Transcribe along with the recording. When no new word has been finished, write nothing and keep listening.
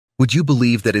Would you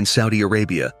believe that in Saudi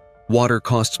Arabia, water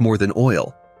costs more than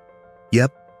oil?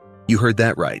 Yep, you heard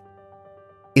that right.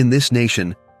 In this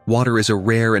nation, water is a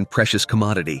rare and precious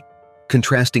commodity,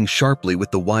 contrasting sharply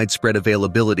with the widespread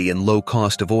availability and low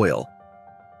cost of oil.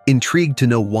 Intrigued to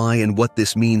know why and what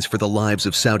this means for the lives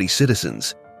of Saudi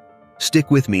citizens?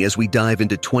 Stick with me as we dive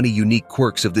into 20 unique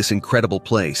quirks of this incredible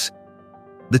place.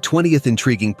 The 20th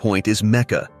intriguing point is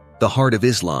Mecca, the heart of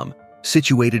Islam,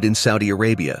 situated in Saudi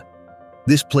Arabia.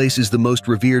 This place is the most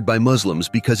revered by Muslims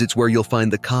because it's where you'll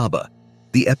find the Kaaba,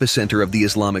 the epicenter of the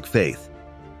Islamic faith.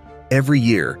 Every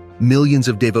year, millions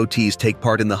of devotees take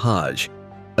part in the Hajj,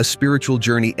 a spiritual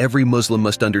journey every Muslim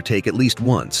must undertake at least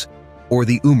once, or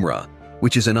the Umrah,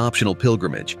 which is an optional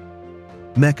pilgrimage.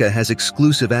 Mecca has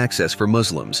exclusive access for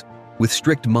Muslims, with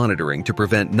strict monitoring to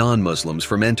prevent non-Muslims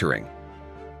from entering.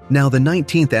 Now, the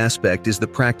 19th aspect is the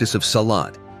practice of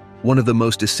Salat, one of the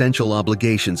most essential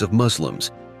obligations of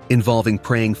Muslims, involving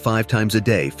praying 5 times a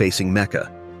day facing Mecca.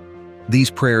 These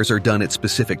prayers are done at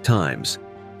specific times: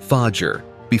 Fajr,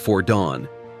 before dawn;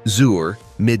 Zuhr,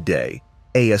 midday;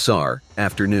 Asr,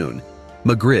 afternoon;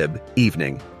 Maghrib,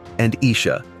 evening; and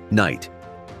Isha, night.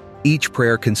 Each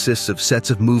prayer consists of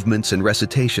sets of movements and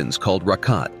recitations called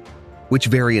rakat, which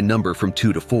vary in number from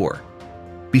 2 to 4.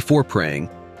 Before praying,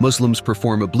 Muslims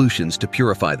perform ablutions to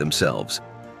purify themselves.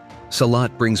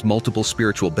 Salat brings multiple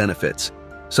spiritual benefits,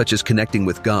 such as connecting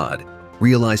with God,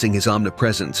 realizing His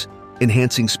omnipresence,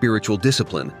 enhancing spiritual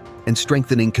discipline, and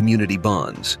strengthening community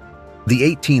bonds. The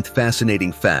 18th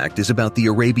fascinating fact is about the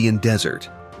Arabian Desert,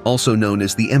 also known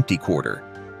as the Empty Quarter,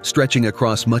 stretching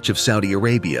across much of Saudi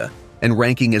Arabia and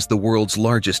ranking as the world's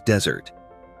largest desert.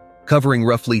 Covering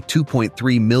roughly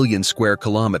 2.3 million square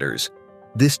kilometers,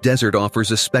 this desert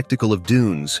offers a spectacle of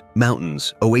dunes,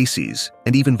 mountains, oases,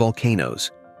 and even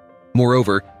volcanoes.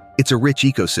 Moreover, it's a rich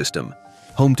ecosystem,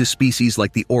 home to species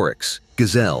like the oryx,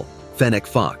 gazelle, fennec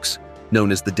fox,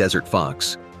 known as the desert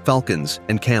fox, falcons,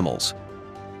 and camels.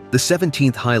 The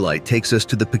 17th highlight takes us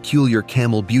to the peculiar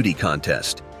camel beauty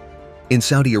contest. In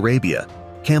Saudi Arabia,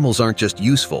 camels aren't just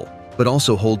useful, but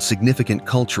also hold significant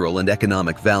cultural and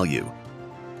economic value.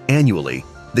 Annually,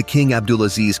 the King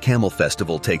Abdulaziz Camel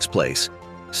Festival takes place,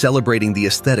 celebrating the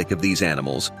aesthetic of these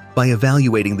animals by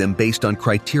evaluating them based on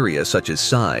criteria such as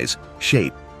size,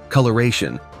 shape,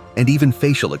 coloration, and even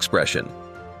facial expression.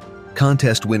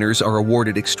 Contest winners are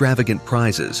awarded extravagant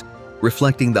prizes,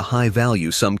 reflecting the high value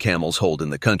some camels hold in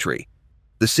the country.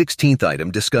 The 16th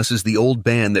item discusses the old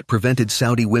ban that prevented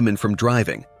Saudi women from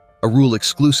driving, a rule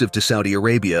exclusive to Saudi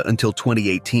Arabia until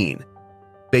 2018.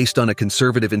 Based on a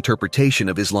conservative interpretation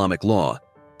of Islamic law,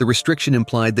 the restriction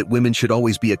implied that women should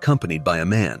always be accompanied by a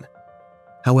man.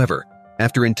 However,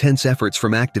 after intense efforts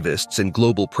from activists and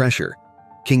global pressure,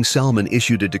 King Salman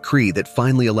issued a decree that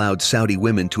finally allowed Saudi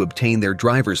women to obtain their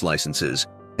driver's licenses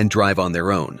and drive on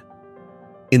their own.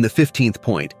 In the 15th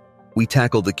point, we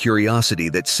tackle the curiosity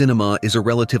that cinema is a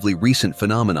relatively recent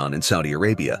phenomenon in Saudi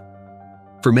Arabia.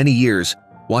 For many years,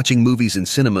 watching movies in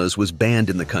cinemas was banned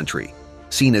in the country,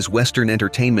 seen as Western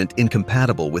entertainment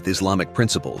incompatible with Islamic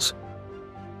principles.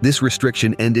 This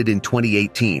restriction ended in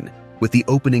 2018 with the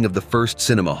opening of the first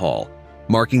cinema hall,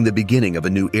 marking the beginning of a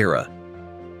new era.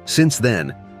 Since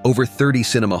then, over 30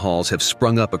 cinema halls have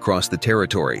sprung up across the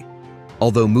territory,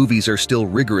 although movies are still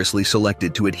rigorously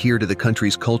selected to adhere to the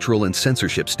country's cultural and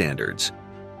censorship standards.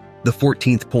 The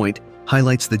 14th point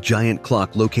highlights the giant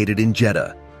clock located in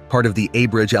Jeddah, part of the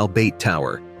Abraj Al Bayt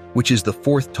Tower, which is the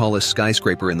 4th tallest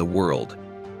skyscraper in the world.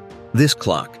 This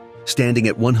clock, standing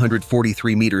at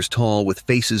 143 meters tall with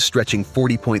faces stretching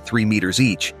 40.3 meters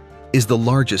each, is the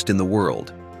largest in the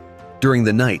world. During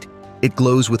the night, it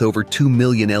glows with over 2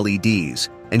 million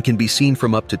LEDs and can be seen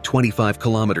from up to 25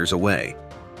 kilometers away.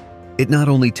 It not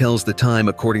only tells the time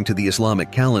according to the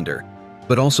Islamic calendar,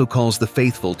 but also calls the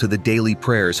faithful to the daily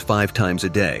prayers 5 times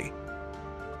a day.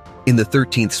 In the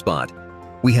 13th spot,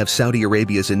 we have Saudi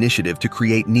Arabia's initiative to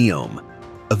create Neom,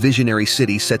 a visionary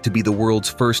city set to be the world's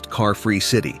first car-free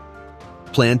city.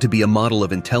 Planned to be a model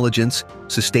of intelligence,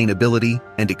 sustainability,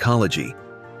 and ecology,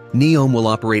 Neom will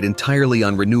operate entirely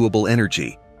on renewable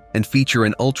energy and feature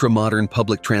an ultra-modern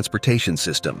public transportation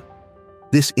system.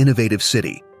 This innovative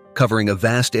city, covering a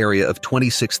vast area of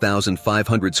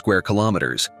 26,500 square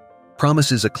kilometers,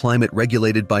 promises a climate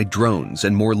regulated by drones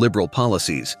and more liberal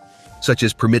policies, such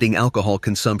as permitting alcohol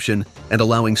consumption and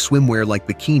allowing swimwear like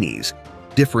bikinis,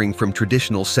 differing from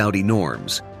traditional Saudi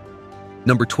norms.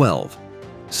 Number 12.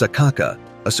 Sakaka,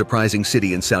 a surprising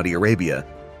city in Saudi Arabia,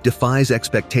 defies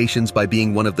expectations by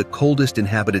being one of the coldest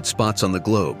inhabited spots on the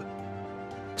globe.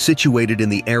 Situated in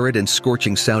the arid and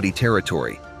scorching Saudi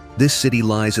territory, this city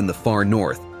lies in the far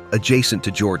north, adjacent to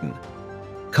Jordan.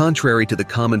 Contrary to the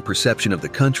common perception of the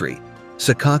country,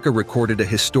 Sakaka recorded a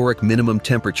historic minimum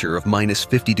temperature of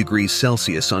 -50 degrees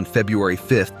Celsius on February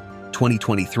 5,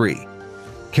 2023.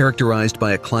 Characterized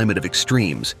by a climate of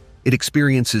extremes, it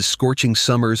experiences scorching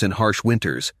summers and harsh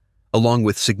winters, along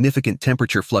with significant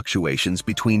temperature fluctuations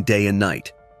between day and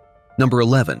night. Number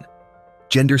 11.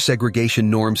 Gender segregation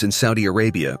norms in Saudi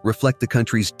Arabia reflect the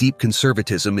country's deep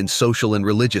conservatism in social and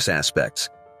religious aspects,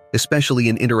 especially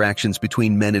in interactions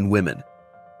between men and women.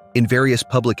 In various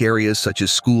public areas such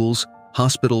as schools,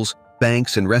 hospitals,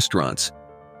 banks, and restaurants,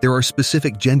 there are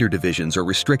specific gender divisions or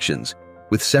restrictions,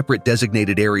 with separate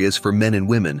designated areas for men and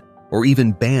women, or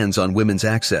even bans on women's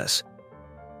access.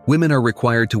 Women are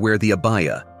required to wear the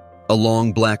abaya, a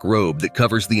long black robe that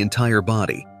covers the entire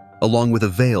body, along with a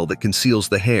veil that conceals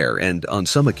the hair and, on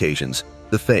some occasions,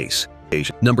 the face.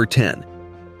 Number 10.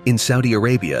 In Saudi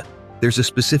Arabia, there's a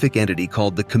specific entity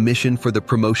called the Commission for the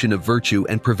Promotion of Virtue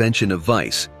and Prevention of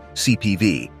Vice,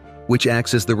 CPV, which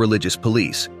acts as the religious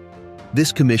police.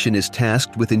 This commission is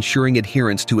tasked with ensuring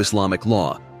adherence to Islamic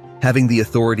law, having the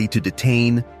authority to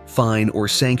detain, fine, or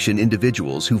sanction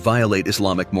individuals who violate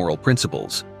Islamic moral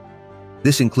principles.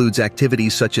 This includes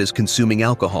activities such as consuming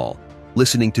alcohol,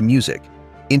 listening to music,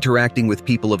 interacting with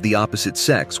people of the opposite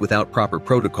sex without proper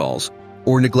protocols,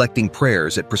 or neglecting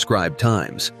prayers at prescribed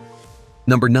times.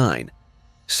 Number 9.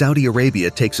 Saudi Arabia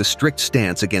takes a strict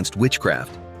stance against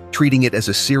witchcraft, treating it as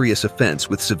a serious offense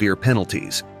with severe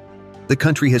penalties. The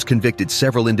country has convicted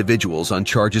several individuals on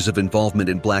charges of involvement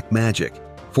in black magic,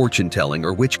 fortune-telling,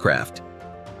 or witchcraft.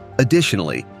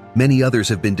 Additionally, many others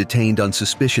have been detained on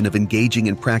suspicion of engaging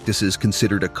in practices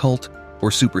considered occult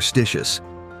or superstitious.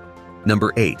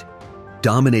 Number 8.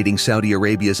 Dominating Saudi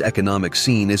Arabia's economic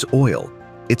scene is oil,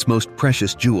 its most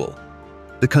precious jewel.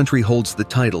 The country holds the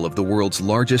title of the world's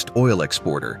largest oil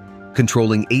exporter,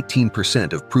 controlling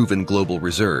 18% of proven global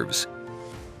reserves.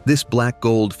 This black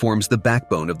gold forms the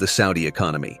backbone of the Saudi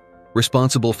economy,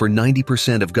 responsible for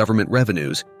 90% of government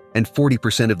revenues and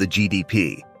 40% of the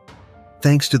GDP.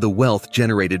 Thanks to the wealth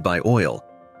generated by oil,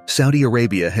 Saudi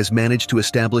Arabia has managed to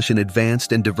establish an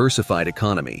advanced and diversified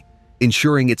economy,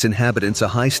 ensuring its inhabitants a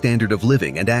high standard of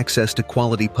living and access to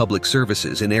quality public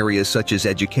services in areas such as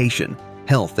education,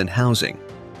 health, and housing,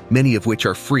 many of which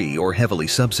are free or heavily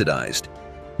subsidized.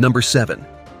 Number 7.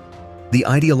 The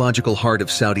ideological heart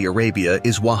of Saudi Arabia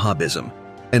is Wahhabism,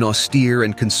 an austere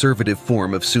and conservative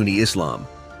form of Sunni Islam.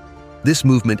 This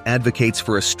movement advocates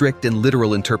for a strict and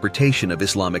literal interpretation of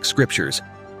Islamic scriptures,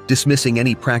 dismissing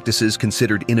any practices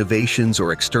considered innovations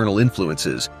or external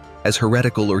influences as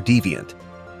heretical or deviant.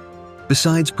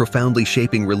 Besides profoundly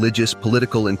shaping religious,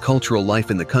 political, and cultural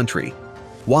life in the country,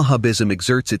 Wahhabism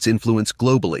exerts its influence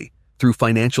globally through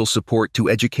financial support to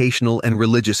educational and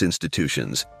religious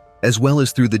institutions, as well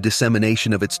as through the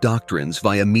dissemination of its doctrines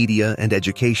via media and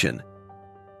education.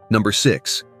 Number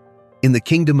 6. In the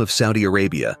Kingdom of Saudi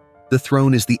Arabia, the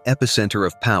throne is the epicenter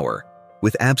of power,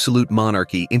 with absolute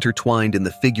monarchy intertwined in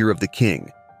the figure of the king,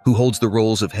 who holds the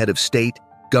roles of head of state,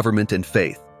 government, and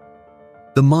faith.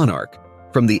 The monarch,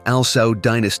 from the Al Saud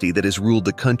dynasty that has ruled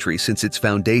the country since its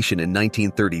foundation in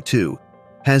 1932,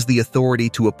 has the authority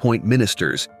to appoint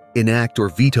ministers, enact or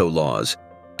veto laws,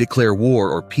 declare war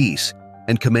or peace,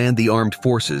 and command the armed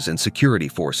forces and security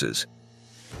forces.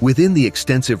 Within the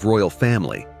extensive royal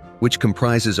family, which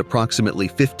comprises approximately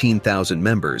 15,000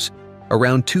 members,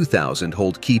 around 2,000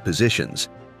 hold key positions,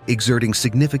 exerting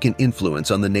significant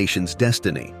influence on the nation's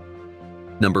destiny.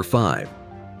 Number 5.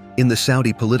 In the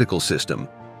Saudi political system,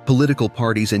 political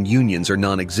parties and unions are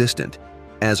non-existent,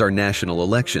 as are national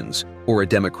elections or a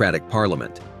democratic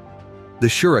parliament. The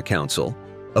Shura Council,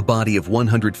 a body of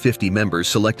 150 members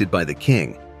selected by the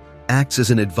king, acts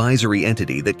as an advisory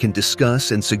entity that can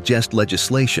discuss and suggest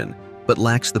legislation but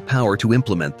lacks the power to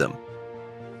implement them.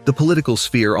 The political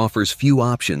sphere offers few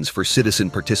options for citizen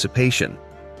participation,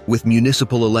 with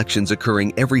municipal elections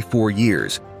occurring every 4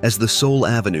 years as the sole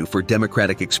avenue for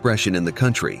democratic expression in the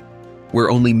country, where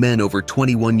only men over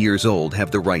 21 years old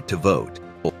have the right to vote.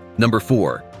 Number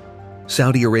 4.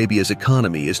 Saudi Arabia's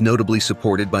economy is notably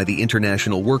supported by the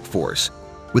international workforce,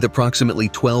 with approximately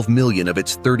 12 million of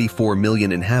its 34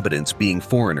 million inhabitants being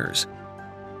foreigners.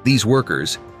 These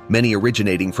workers, many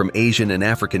originating from Asian and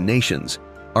African nations,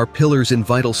 are pillars in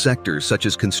vital sectors such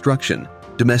as construction,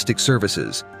 domestic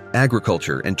services,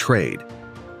 agriculture, and trade.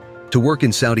 To work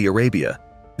in Saudi Arabia,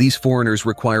 these foreigners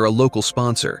require a local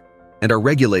sponsor and are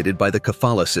regulated by the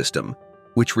kafala system,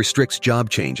 which restricts job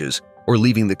changes or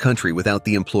leaving the country without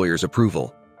the employer's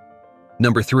approval.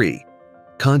 Number 3.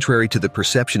 Contrary to the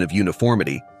perception of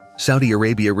uniformity, Saudi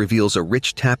Arabia reveals a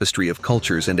rich tapestry of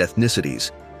cultures and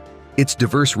ethnicities. Its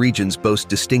diverse regions boast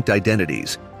distinct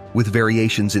identities, with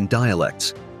variations in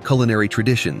dialects, culinary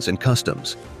traditions, and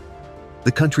customs.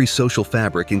 The country's social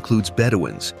fabric includes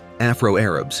Bedouins,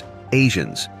 Afro-Arabs,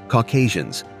 Asians,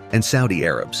 Caucasians, and Saudi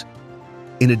Arabs.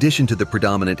 In addition to the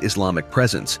predominant Islamic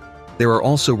presence, there are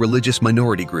also religious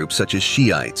minority groups such as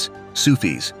Shiites,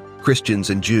 Sufis, Christians,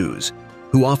 and Jews,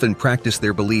 who often practice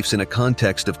their beliefs in a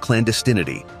context of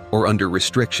clandestinity or under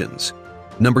restrictions.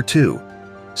 Number 2.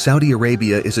 Saudi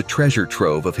Arabia is a treasure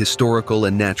trove of historical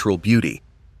and natural beauty,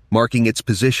 marking its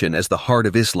position as the heart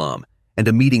of Islam and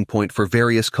a meeting point for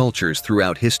various cultures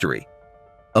throughout history.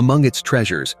 Among its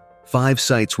treasures, 5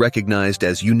 sites recognized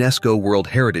as UNESCO World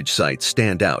Heritage Sites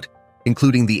stand out,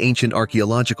 including the ancient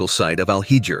archaeological site of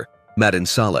Al-Hijr, Madin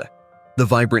Saleh, the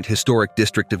vibrant historic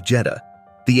district of Jeddah,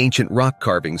 the ancient rock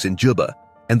carvings in Juba,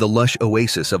 and the lush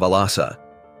oasis of Al-Asa.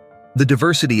 The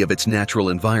diversity of its natural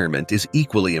environment is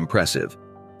equally impressive,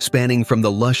 spanning from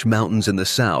the lush mountains in the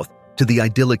south to the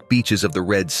idyllic beaches of the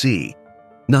Red Sea,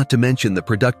 not to mention the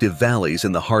productive valleys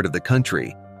in the heart of the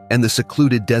country and the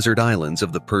secluded desert islands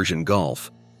of the Persian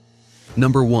Gulf.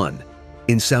 Number 1.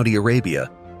 In Saudi Arabia,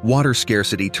 water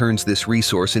scarcity turns this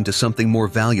resource into something more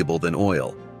valuable than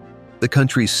oil. The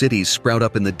country's cities sprout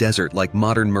up in the desert like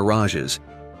modern mirages,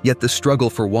 yet the struggle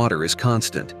for water is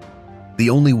constant. The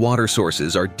only water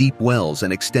sources are deep wells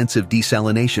and extensive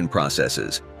desalination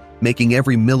processes, making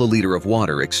every milliliter of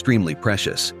water extremely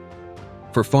precious.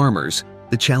 For farmers,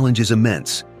 the challenge is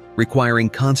immense, requiring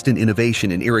constant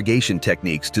innovation in irrigation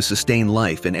techniques to sustain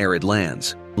life in arid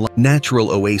lands.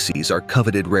 Natural oases are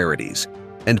coveted rarities,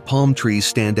 and palm trees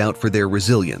stand out for their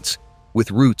resilience, with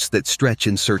roots that stretch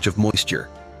in search of moisture.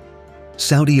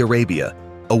 Saudi Arabia,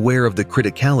 aware of the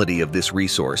criticality of this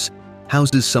resource,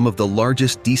 houses some of the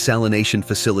largest desalination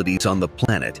facilities on the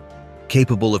planet,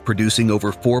 capable of producing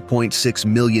over 4.6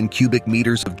 million cubic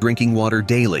meters of drinking water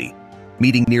daily,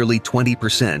 meeting nearly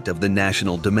 20% of the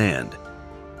national demand.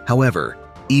 However,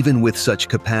 even with such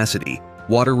capacity,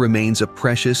 water remains a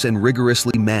precious and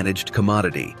rigorously managed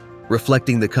commodity,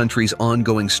 reflecting the country's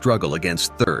ongoing struggle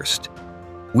against thirst.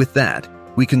 With that,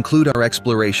 we conclude our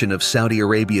exploration of Saudi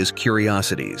Arabia's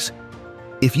curiosities.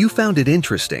 If you found it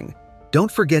interesting,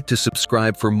 don't forget to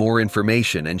subscribe for more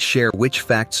information and share which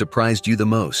fact surprised you the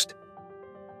most.